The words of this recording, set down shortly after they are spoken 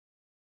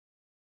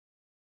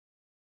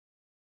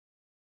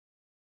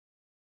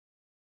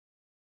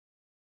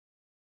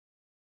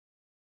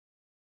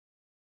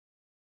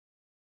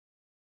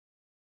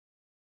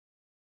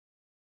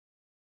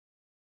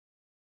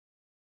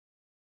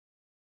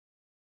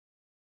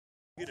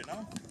Get it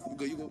now. You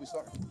good, we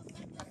start.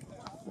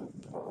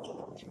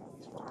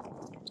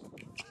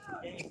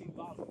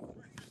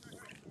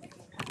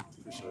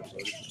 For sure,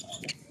 sorry.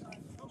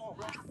 Come on,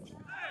 bro.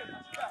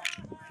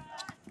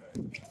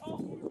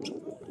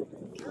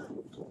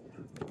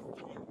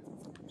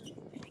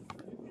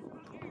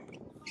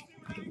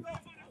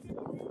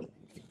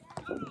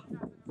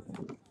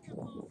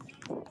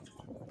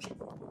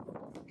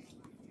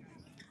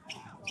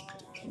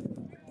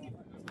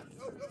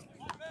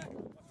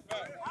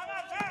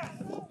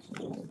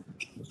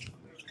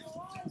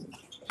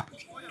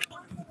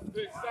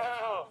 Big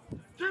Sal!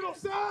 Get him,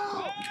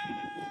 Sal!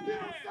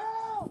 Get him,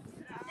 Sal!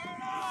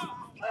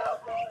 Little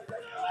boy to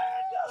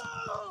Orlando!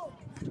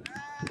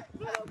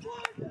 Little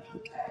boy to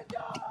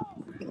Orlando!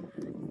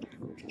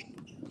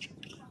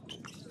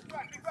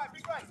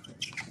 Big right.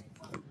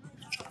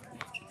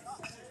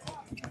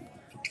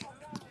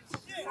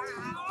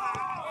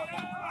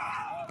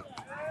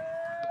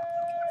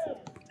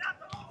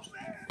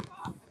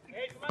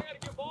 Hey, somebody gotta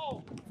get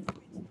ball.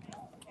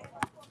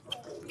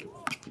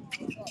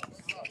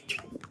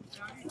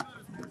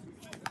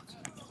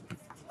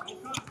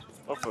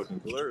 Our fucking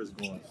blur is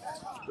going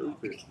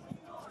stupid.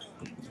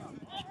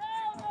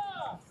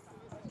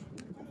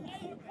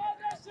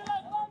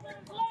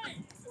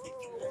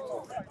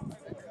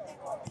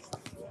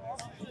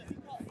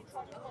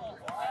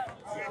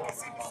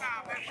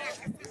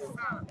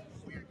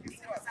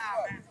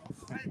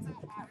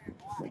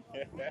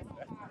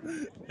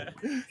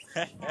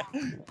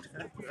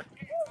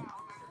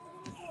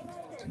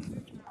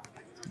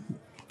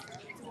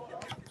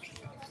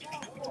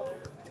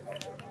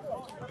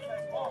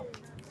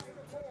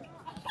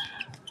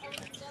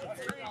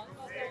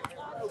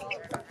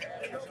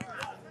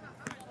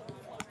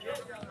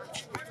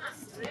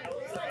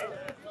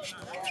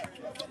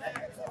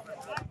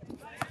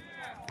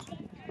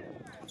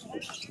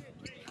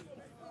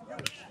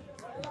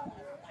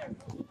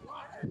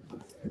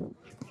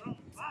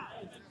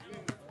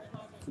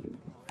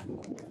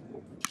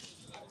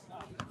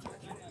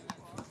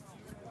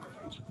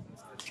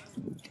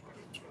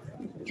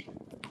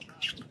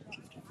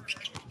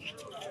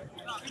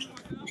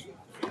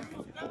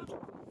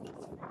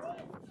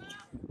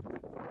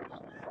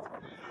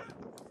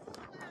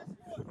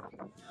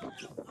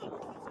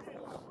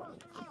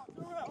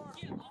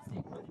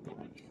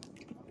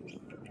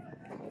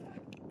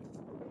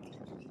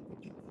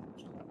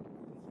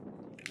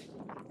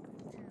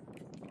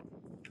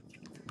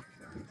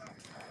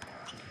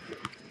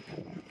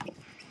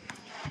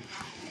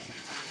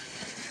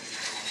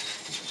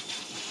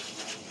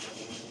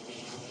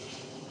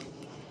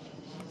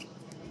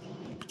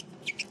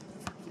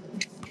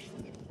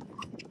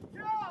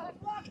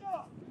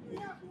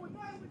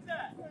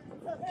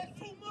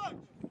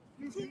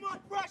 Too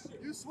much pressure.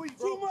 You sweet,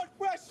 bro. Too much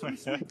pressure. You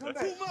sweet. Come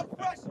back. Too much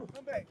pressure.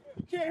 Come back.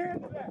 You can't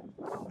handle that.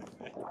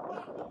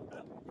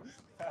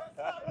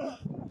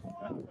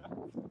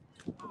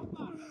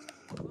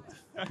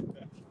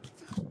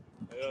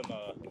 Hell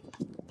nah.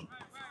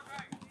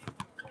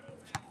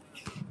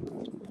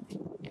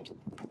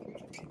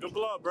 Good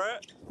block,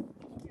 Brad.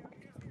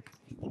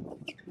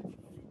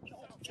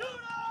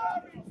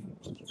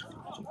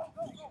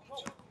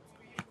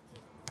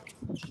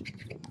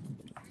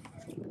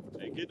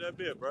 Hey, get that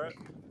bit, Brad.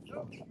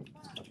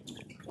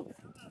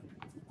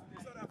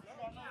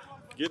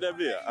 Get that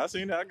bit. I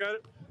seen it. I got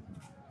it.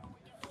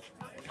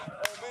 Oh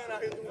man,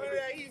 out here doing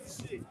that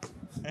easy shit.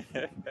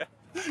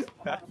 You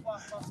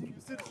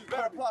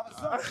better apply for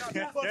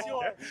something. Fuck you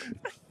on.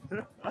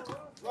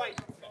 Right.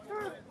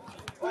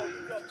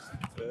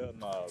 Hell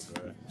nah,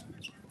 bro.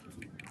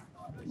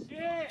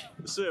 Shit.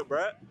 That's it,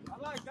 Brad. I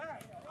like that.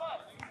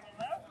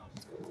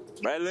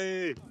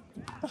 Bradley.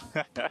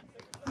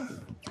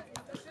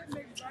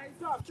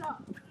 Top.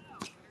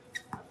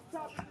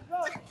 Top of the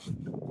road.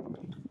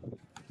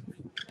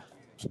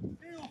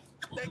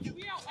 Thank you.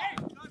 Hey,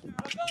 let's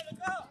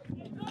go.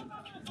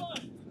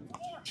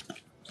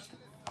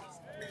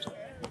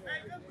 Hey,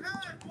 good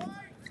pass, boy.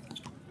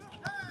 Good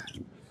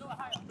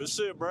pass. Good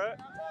shit, Brad.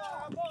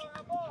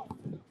 Ball.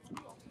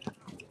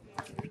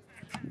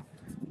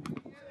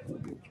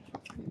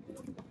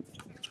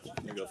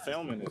 Nigga,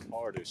 filming is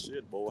hard as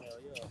shit, boy.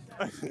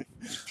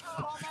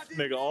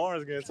 Nigga,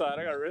 arms getting tired.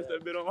 I gotta rest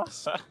that bit on my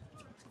side.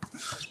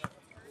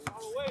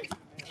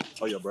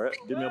 Oh, yeah, Brad.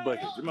 Give me a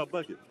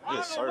bucket.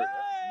 Yes, sir.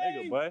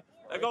 Nigga, boy.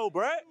 Let go,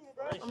 Brad.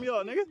 I'm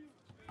y'all, nigga.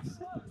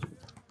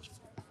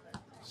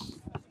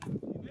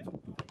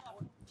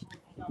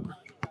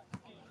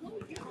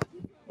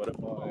 But that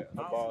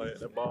ball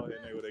head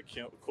nigga with that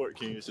court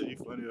king and shit, he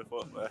funny as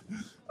fuck, man.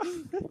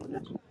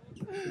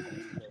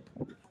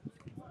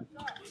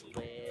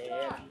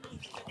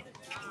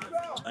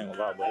 I ain't gonna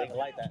lie, boy. I ain't gonna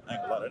like that. I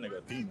ain't gonna lie, that nigga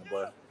a demon,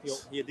 boy.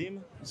 He a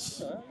demon?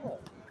 Yeah.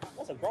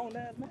 That's a grown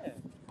ass man.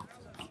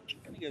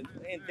 That nigga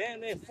ain't damn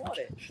near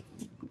 40.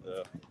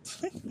 Yeah.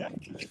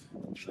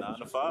 9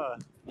 to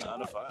 5. 9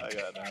 to 5,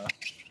 goddamn. Yo,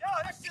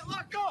 that shit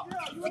locked up.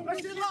 That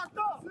shit locked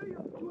up. Nigga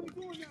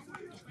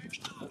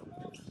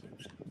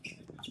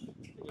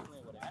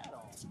playing with a hat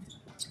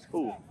on.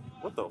 Ooh,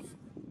 what the?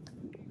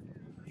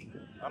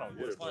 I don't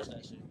get it, bro. Punch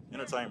that shit.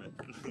 Entertainment.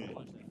 Punch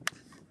that.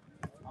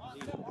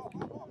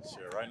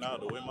 Shit, right now,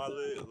 the way my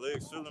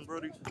legs feeling, bro.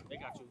 They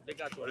got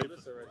you on the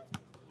list already.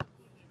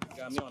 You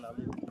got me on that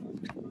list.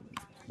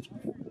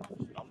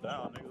 I'm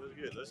down,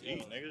 nigga. Let's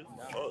eat, nigga.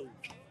 Fuck.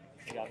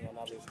 You got me on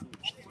that list too.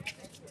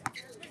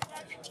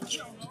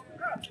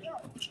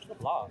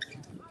 Lost.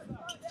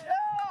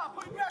 Yeah,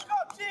 put it back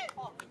up, shit.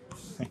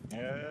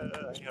 Yeah, I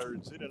ain't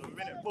heard shit in a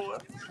minute, boy.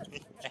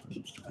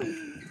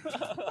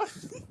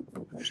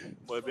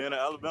 Boy, being in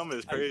Alabama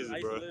is crazy, I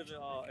used bro. to live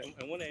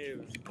in Winter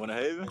Haven. Winter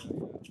Haven?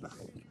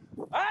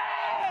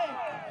 Hey!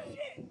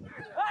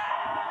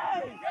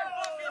 Hey!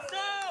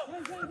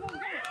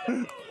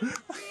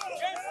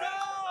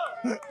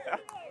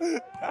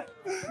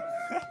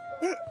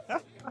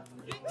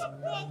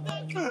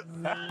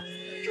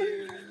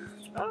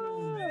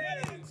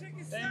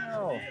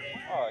 Damn.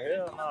 Oh,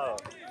 hell no.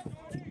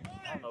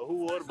 I don't know who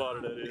water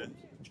bottle that is.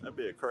 That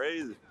be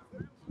crazy.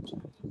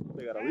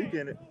 They got a leak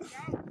in it.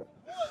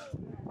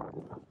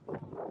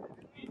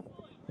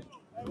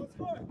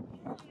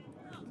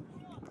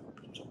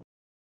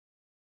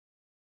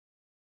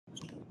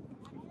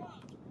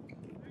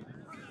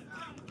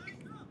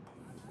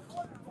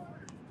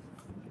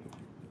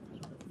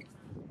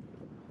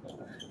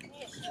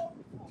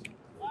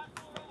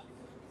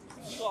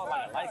 You all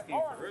like a light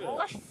skin for real.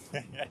 I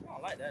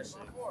don't like that shit.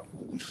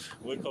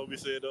 What Kobe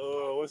said,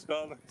 what's it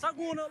called? Stop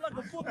going up like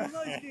a fucking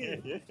light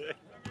skin.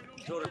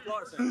 Jordan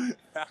Clarkson.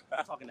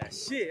 Talking that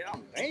shit.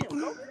 I'm damn,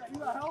 bro. You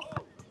got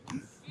help?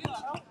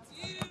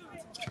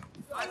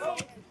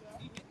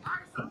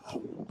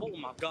 Oh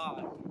my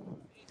God.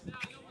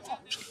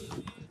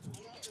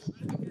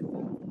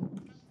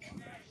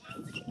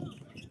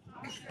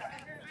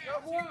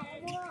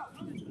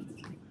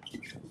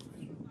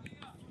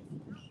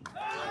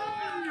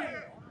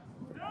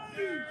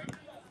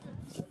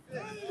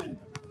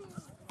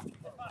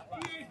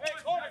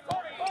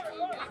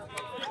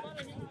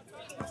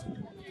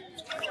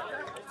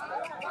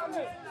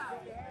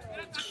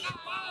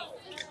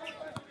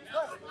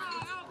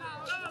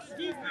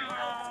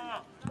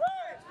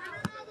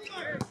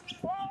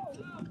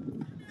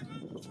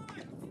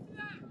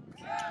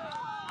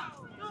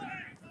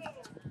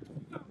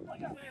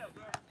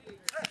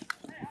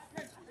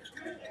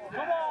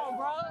 Come on,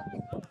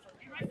 bro.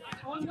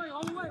 On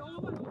the way.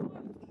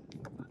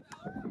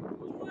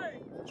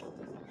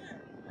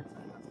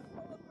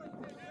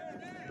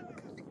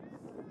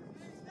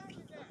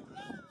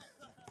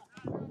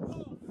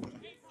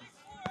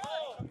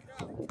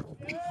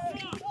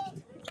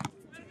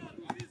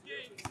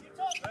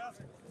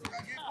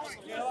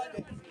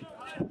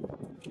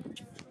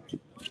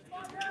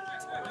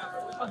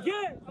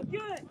 Again.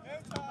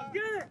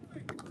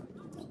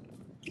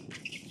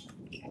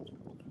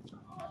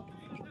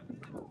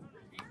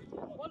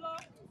 Hold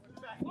up.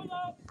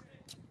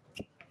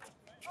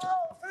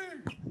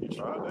 You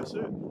tried that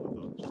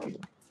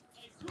shit?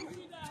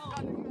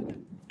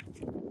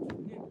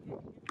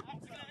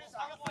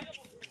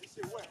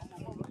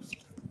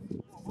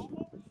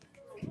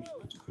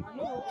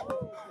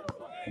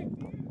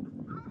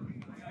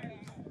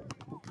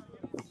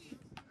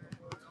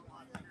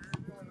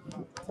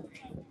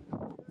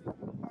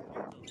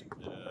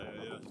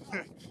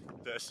 Yeah.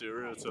 That shit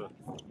real tough.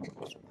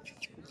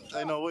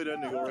 Ain't no way that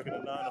nigga working a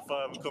 9 to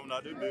 5 and coming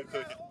out there big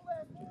cooking.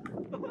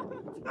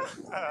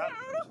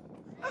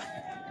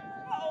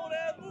 Old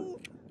ass move.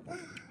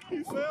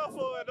 He fell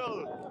for it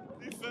though.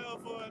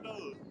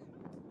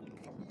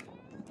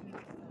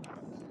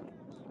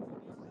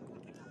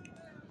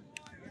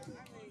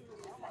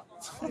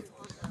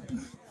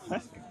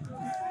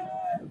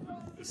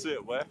 That's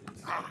it, boy.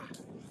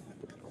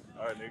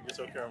 Alright, nigga, get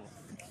your camera.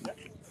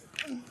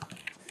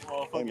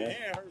 Motherfucking Hey, man.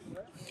 hand hurt,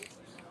 bro.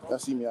 Y'all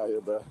see me out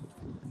here, bro.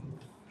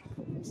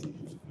 Remember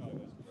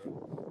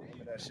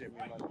that shit me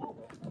and my nigga, bro.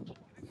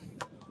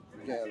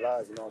 We can't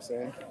lie, you know what I'm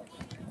saying?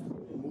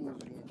 The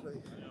moves we didn't play.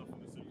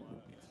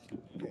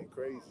 Getting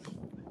crazy.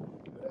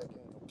 But that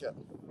game, no cap.